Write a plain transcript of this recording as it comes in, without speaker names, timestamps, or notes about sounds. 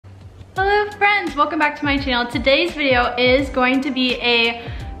Hello friends, welcome back to my channel. Today's video is going to be a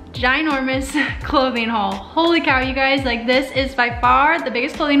ginormous clothing haul. Holy cow, you guys, like this is by far the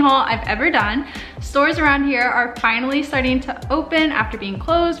biggest clothing haul I've ever done. Stores around here are finally starting to open after being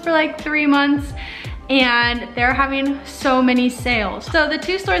closed for like 3 months, and they're having so many sales. So the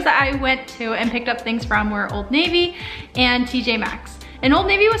two stores that I went to and picked up things from were Old Navy and TJ Maxx. And Old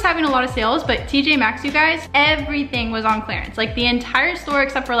Navy was having a lot of sales, but TJ Maxx, you guys, everything was on clearance. Like the entire store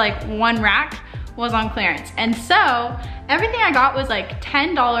except for like one rack was on clearance. And so everything I got was like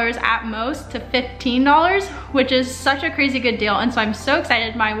 $10 at most to $15, which is such a crazy good deal. And so I'm so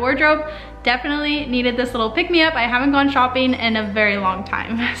excited. My wardrobe definitely needed this little pick-me-up. I haven't gone shopping in a very long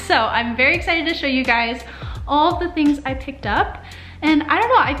time. So I'm very excited to show you guys all of the things I picked up. And I don't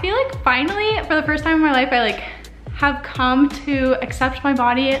know, I feel like finally, for the first time in my life, I have come to accept my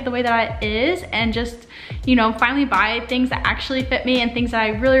body the way that it is and just, you know, finally buy things that actually fit me and things that I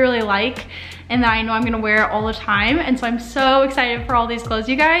really, really like and that I know I'm gonna wear all the time. And so I'm so excited for all these clothes,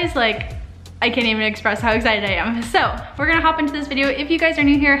 you guys. Like, I can't even express how excited I am. So we're gonna hop into this video. If you guys are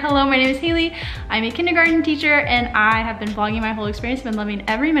new here, hello, my name is Haley. I'm a kindergarten teacher and I have been vlogging my whole experience. I've been loving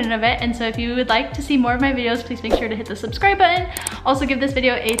every minute of it. And so if you would like to see more of my videos, please make sure to hit the subscribe button. Also give this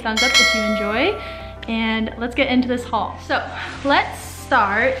video a thumbs up if you enjoy. And let's get into this haul. So let's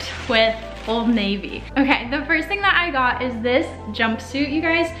start with Old Navy. Okay, the first thing that I got is this jumpsuit, you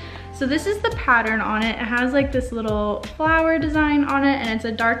guys. So this is the pattern on it. It has like this little flower design on it and it's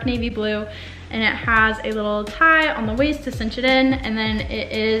a dark navy blue, and it has a little tie on the waist to cinch it in, and then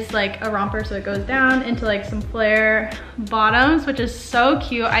it is like a romper, so it goes down into like some flare bottoms, which is so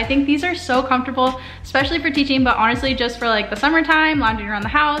cute. I think these are so comfortable, especially for teaching, but honestly just for like the summertime, lounging around the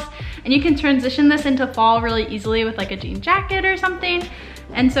house. And you can transition this into fall really easily with like a jean jacket or something.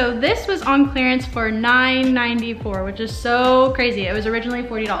 And so this was on clearance for $9.94, which is so crazy. It was originally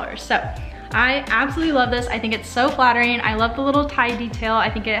 $40. So I absolutely love this. I think it's so flattering. I love the little tie detail. I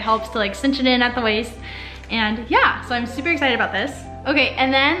think it helps to like cinch it in at the waist. And yeah, so I'm super excited about this. Okay,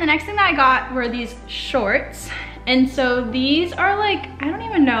 and then the next thing that I got were these shorts. And so these are like, I don't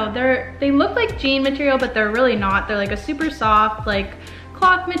even know, they look like jean material, but they're really not. They're like a super soft, like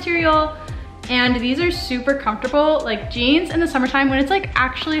cloth material. And these are super comfortable. Like jeans in the summertime when it's like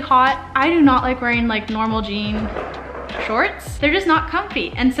actually hot, I do not like wearing like normal jean shorts. They're just not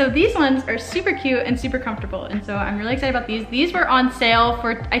comfy. And so these ones are super cute and super comfortable. And so I'm really excited about these. These were on sale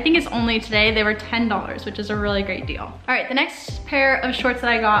for, I think it's only today, they were $10, which is a really great deal. All right, the next pair of shorts that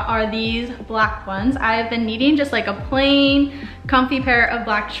I got are these black ones. I've been needing just like a plain, comfy pair of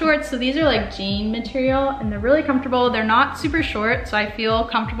black shorts. So these are like jean material and they're really comfortable. They're not super short, so I feel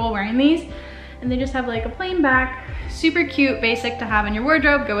comfortable wearing these. And they just have like a plain back, super cute, basic to have in your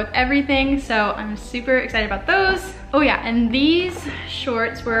wardrobe, go with everything. So I'm super excited about those. Oh yeah, and these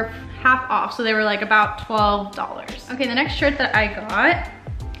shorts were half off, so they were like about $12. Okay, the next shirt that I got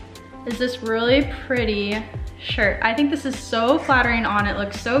is this really pretty shirt. I think this is so flattering on, it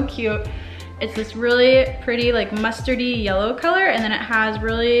looks so cute. It's this really pretty like mustardy yellow color, and then it has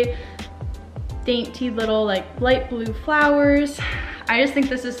really dainty little like light blue flowers. I just think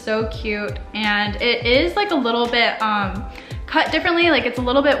this is so cute, and it is like a little bit cut differently, like it's a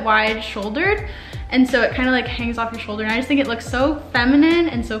little bit wide shouldered, and so it kind of like hangs off your shoulder, and I just think it looks so feminine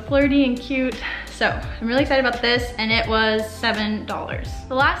and so flirty and cute. So I'm really excited about this, and it was $7.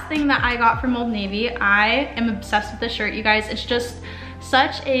 The last thing that I got from Old Navy, I am obsessed with this shirt, you guys. It's just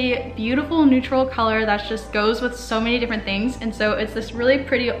such a beautiful neutral color that just goes with so many different things. And so it's this really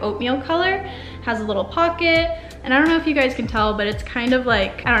pretty oatmeal color, has a little pocket, and I don't know if you guys can tell, but it's kind of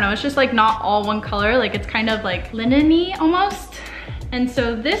like, I don't know, it's just like not all one color, like it's kind of like linen-y almost. And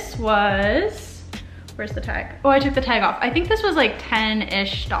so this was, where's the tag? Oh, I took the tag off. I think this was like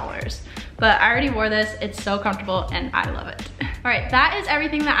 $10-ish, but I already wore this. It's so comfortable and I love it. All right, that is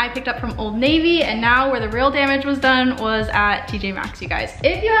everything that I picked up from Old Navy, and now where the real damage was done was at TJ Maxx, you guys.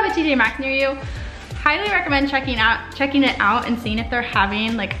 If you have a TJ Maxx near you, highly recommend checking it out and seeing if they're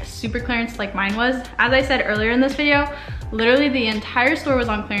having like super clearance like mine was. As I said earlier in this video, literally the entire store was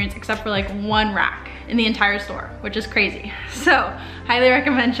on clearance except for like one rack in the entire store, which is crazy. So highly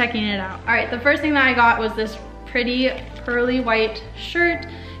recommend checking it out. All right, the first thing that I got was this pretty pearly white shirt.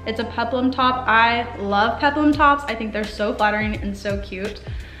 It's a peplum top. I love peplum tops. I think they're so flattering and so cute.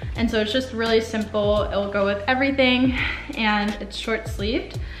 And so it's just really simple. It'll go with everything, and it's short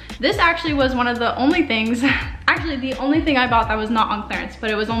sleeved. This actually was one of the only things, actually the only thing I bought that was not on clearance, but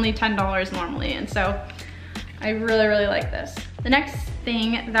it was only $10 normally. And so I really, really like this. The next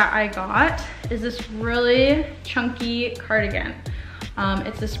thing that I got is this really chunky cardigan.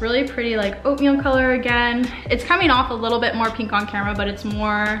 It's this really pretty like oatmeal color again. It's coming off a little bit more pink on camera, but it's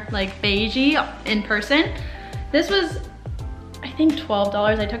more like beigey in person. This was, I think, $12.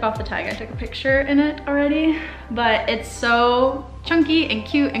 I took off the tag. I took a picture in it already, but it's so chunky and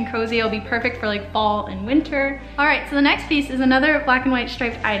cute and cozy. It'll be perfect for like fall and winter. All right, so the next piece is another black and white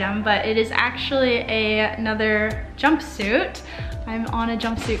striped item, but it is actually another jumpsuit. I'm on a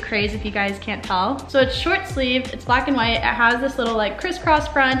jumpsuit craze if you guys can't tell. So it's short sleeve, it's black and white. It has this little like crisscross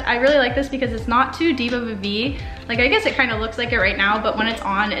front. I really like this because it's not too deep of a V. Like, I guess it kind of looks like it right now, but when it's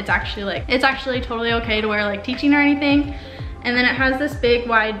on, it's actually totally okay to wear like teaching or anything. And then it has this big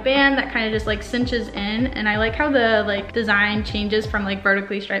wide band that kind of just like cinches in, and I like how the like design changes from like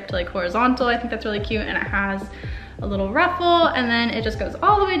vertically striped to like horizontal. I think that's really cute, and it has a little ruffle, and then it just goes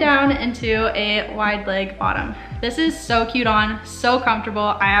all the way down into a wide leg bottom. This is so cute on, so comfortable.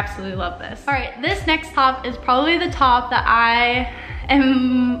 I absolutely love this. All right, this next top is probably the top that I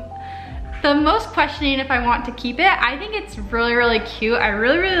am the most questioning if I want to keep it. I think it's really, really cute. I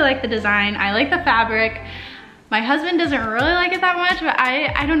really, really like the design. I like the fabric. My husband doesn't really like it that much, but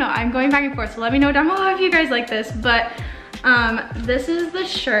I don't know. I'm going back and forth, so let me know down below if you guys like this. But this is the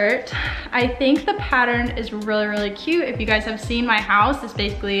shirt. I think the pattern is really, really cute. If you guys have seen my house, this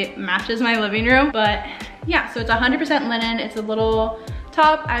basically matches my living room. But yeah, so it's 100% linen. It's a little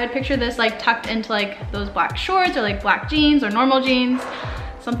top. I would picture this like tucked into like those black shorts or like black jeans or normal jeans,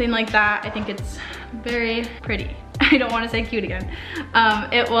 something like that. I think it's very pretty. I don't want to say cute again.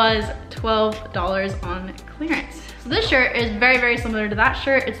 It was $12 on clearance. So this shirt is very, very similar to that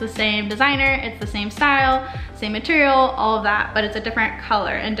shirt. It's the same designer, it's the same style, same material, all of that, but it's a different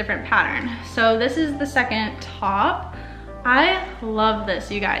color and different pattern. So this is the second top. I love this,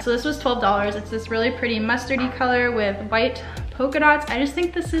 you guys. So this was $12. It's this really pretty mustardy color with white polka dots. I just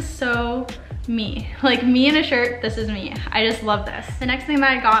think this is so me. Like, me in a shirt, this is me. I just love this. The next thing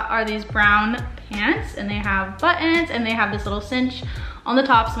that I got are these brown pants, and they have buttons, and they have this little cinch on the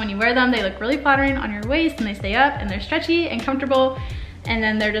top, so when you wear them, they look really flattering on your waist, and they stay up, and they're stretchy and comfortable, and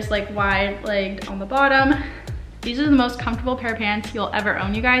then they're just like wide-legged on the bottom. These are the most comfortable pair of pants you'll ever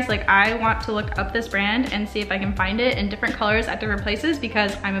own, you guys. Like, I want to look up this brand and see if I can find it in different colors at different places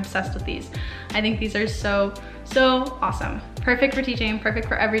because I'm obsessed with these. I think these are so, so awesome. Perfect for teaching, perfect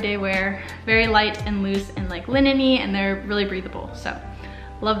for everyday wear, very light and loose and like linen-y, and they're really breathable, so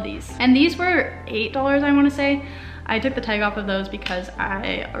love these. And these were $8, I wanna say. I took the tag off of those because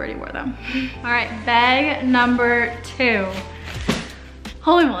I already wore them. All right, bag number 2.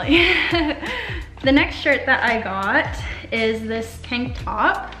 Holy moly. The next shirt that I got is this tank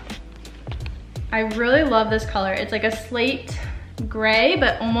top. I really love this color. It's like a slate gray,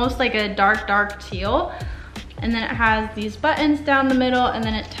 but almost like a dark, dark teal. And then it has these buttons down the middle, and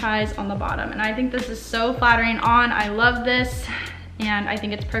then it ties on the bottom. And I think this is so flattering on. I love this, and I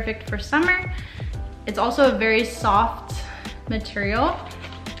think it's perfect for summer. It's also a very soft material,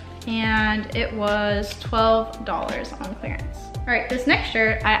 and it was $12 on clearance. All right, this next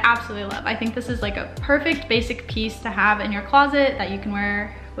shirt I absolutely love. I think this is like a perfect basic piece to have in your closet that you can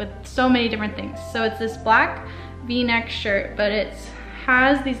wear with so many different things. So it's this black V-neck shirt, but it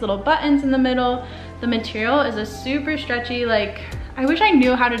has these little buttons in the middle. The material is a super stretchy, like, I wish I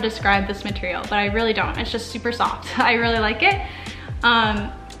knew how to describe this material, but I really don't. It's just super soft. I really like it.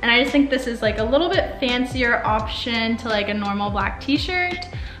 And I just think this is like a little bit fancier option to like a normal black t-shirt,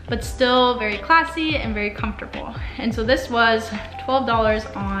 but still very classy and very comfortable. And so this was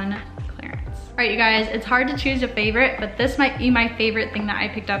 $12 on clearance. All right, you guys, it's hard to choose a favorite, but this might be my favorite thing that I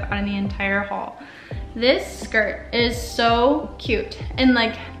picked up out of the entire haul. This skirt is so cute. And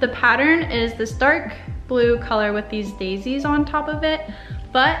like the pattern is this dark blue color with these daisies on top of it,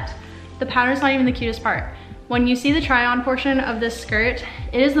 but the pattern's not even the cutest part. When you see the try on portion of this skirt,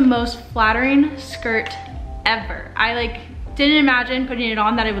 it is the most flattering skirt ever. I like didn't imagine putting it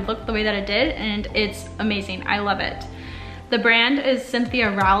on that it would look the way that it did, and it's amazing. I love it. The brand is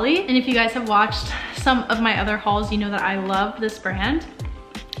Cynthia Rowley, and if you guys have watched some of my other hauls, you know that I love this brand.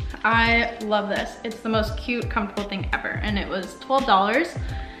 I love this. It's the most cute, comfortable thing ever, and it was $12,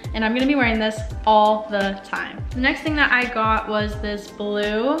 and I'm gonna be wearing this all the time. The next thing that I got was this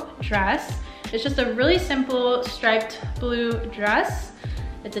blue dress. It's just a really simple striped blue dress.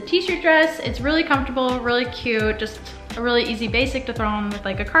 It's a t-shirt dress. It's really comfortable, really cute, just a really easy basic to throw on with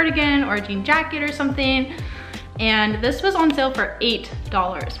like a cardigan or a jean jacket or something. And this was on sale for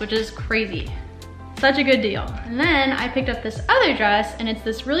 $8, which is crazy. Such a good deal. And then I picked up this other dress, and it's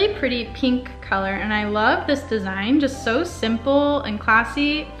this really pretty pink color, and I love this design, just so simple and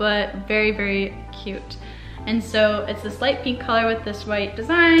classy, but very, very cute. And so it's this light pink color with this white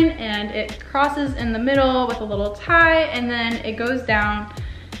design, and it crosses in the middle with a little tie, and then it goes down,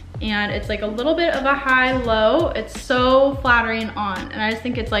 and it's like a little bit of a high-low. It's so flattering on, and I just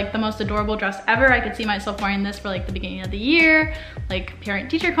think it's like the most adorable dress ever. I could see myself wearing this for like the beginning of the year, like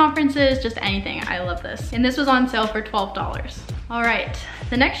parent-teacher conferences, just anything. I love this. And this was on sale for $12. All right,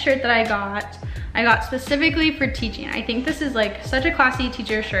 the next shirt that I got specifically for teaching. I think this is like such a classy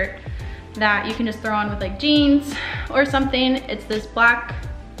teacher shirt that you can just throw on with like jeans or something. It's this black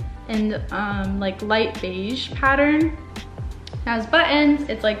and like light beige pattern. It has buttons,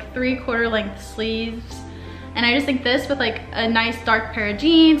 it's like 3/4 length sleeves. And I just think this with like a nice dark pair of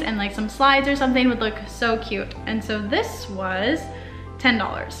jeans and like some slides or something would look so cute. And so this was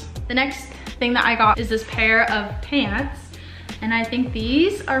 $10. The next thing that I got is this pair of pants. And I think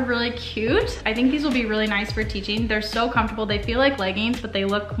these are really cute. I think these will be really nice for teaching. They're so comfortable. They feel like leggings, but they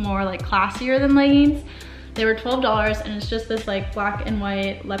look more like classier than leggings. They were $12, and it's just this like black and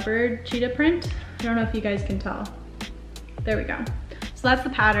white leopard cheetah print. I don't know if you guys can tell. There we go. So that's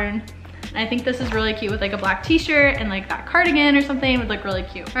the pattern. And I think this is really cute with like a black t-shirt and like that cardigan or something would look really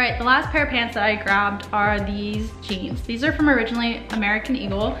cute. All right, the last pair of pants that I grabbed are these jeans. These are from originally American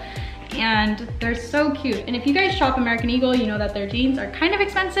Eagle, and they're so cute. And if you guys shop American Eagle, you know that their jeans are kind of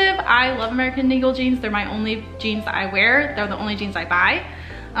expensive. I love American Eagle jeans. They're my only jeans that I wear. They're the only jeans I buy,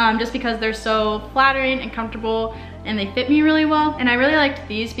 just because they're so flattering and comfortable, and they fit me really well. And I really liked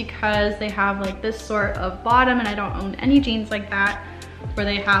these because they have like this sort of bottom, and I don't own any jeans like that where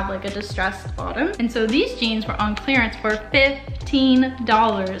they have like a distressed bottom. And so these jeans were on clearance for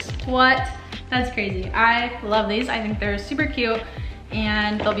 $15. What? That's crazy. I love these. I think they're super cute,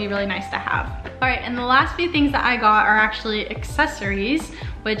 and they'll be really nice to have. All right, and the last few things that I got are actually accessories,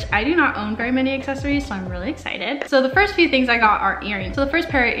 which I do not own very many accessories, so I'm really excited. So the first few things I got are earrings. So the first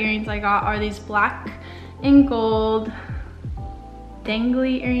pair of earrings I got are these black and gold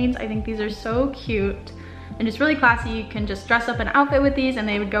dangly earrings. I think these are so cute and just really classy. You can just dress up an outfit with these and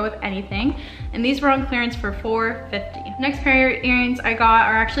they would go with anything. And these were on clearance for $4.50. Next pair of earrings I got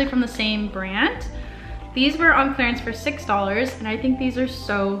are actually from the same brand. These were on clearance for $6, and I think these are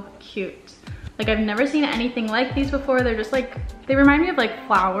so cute. Like, I've never seen anything like these before. They're just like, they remind me of like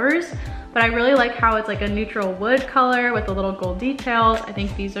flowers, but I really like how it's like a neutral wood color with the little gold details. I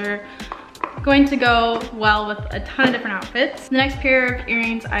think these are going to go well with a ton of different outfits. The next pair of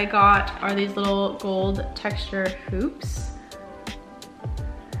earrings I got are these little gold texture hoops.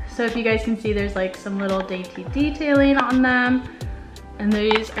 So if you guys can see, there's like some little dainty detailing on them. And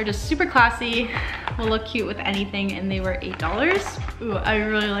these are just super classy, will look cute with anything, and they were $8. Ooh, I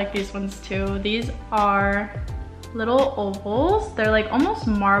really like these ones too. These are little ovals. They're like almost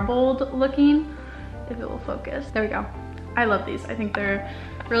marbled looking, if it will focus. There we go. I love these. I think they're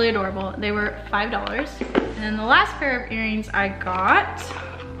really adorable. They were $5. And then the last pair of earrings I got,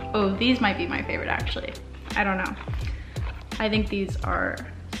 oh, these might be my favorite actually. I don't know. I think these are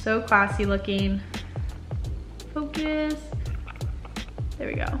so classy looking. Focus. There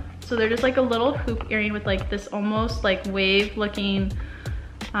we go. So they're just like a little hoop earring with like this almost like wave looking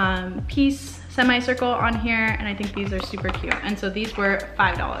piece, semicircle on here, and I think these are super cute. And so these were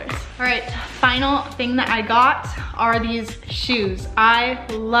 $5. All right, final thing that I got are these shoes. I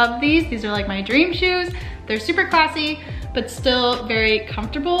love these. These are like my dream shoes. They're super classy, but still very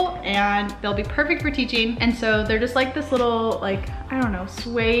comfortable, and they'll be perfect for teaching. And so they're just like this little, like, I don't know,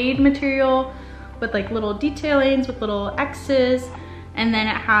 suede material with like little detailings with little X's. And then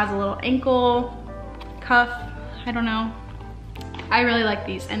it has a little ankle cuff, I don't know. I really like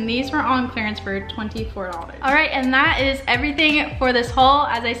these, and these were on clearance for $24. All right, and that is everything for this haul.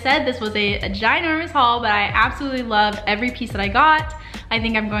 As I said, this was a ginormous haul, but I absolutely love every piece that I got. I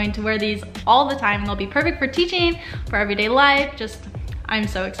think I'm going to wear these all the time, and they'll be perfect for teaching, for everyday life. I'm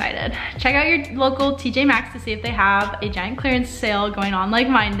so excited. Check out your local TJ Maxx to see if they have a giant clearance sale going on like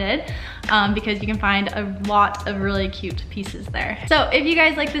mine did, because you can find a lot of really cute pieces there. So if you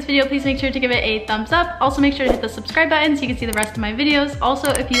guys like this video, please make sure to give it a thumbs up. Also make sure to hit the subscribe button so you can see the rest of my videos.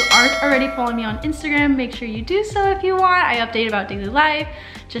 Also, if you aren't already following me on Instagram, make sure you do so if you want. I update about daily life,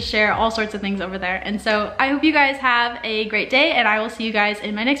 just share all sorts of things over there. And so I hope you guys have a great day, and I will see you guys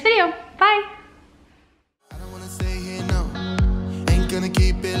in my next video. Bye.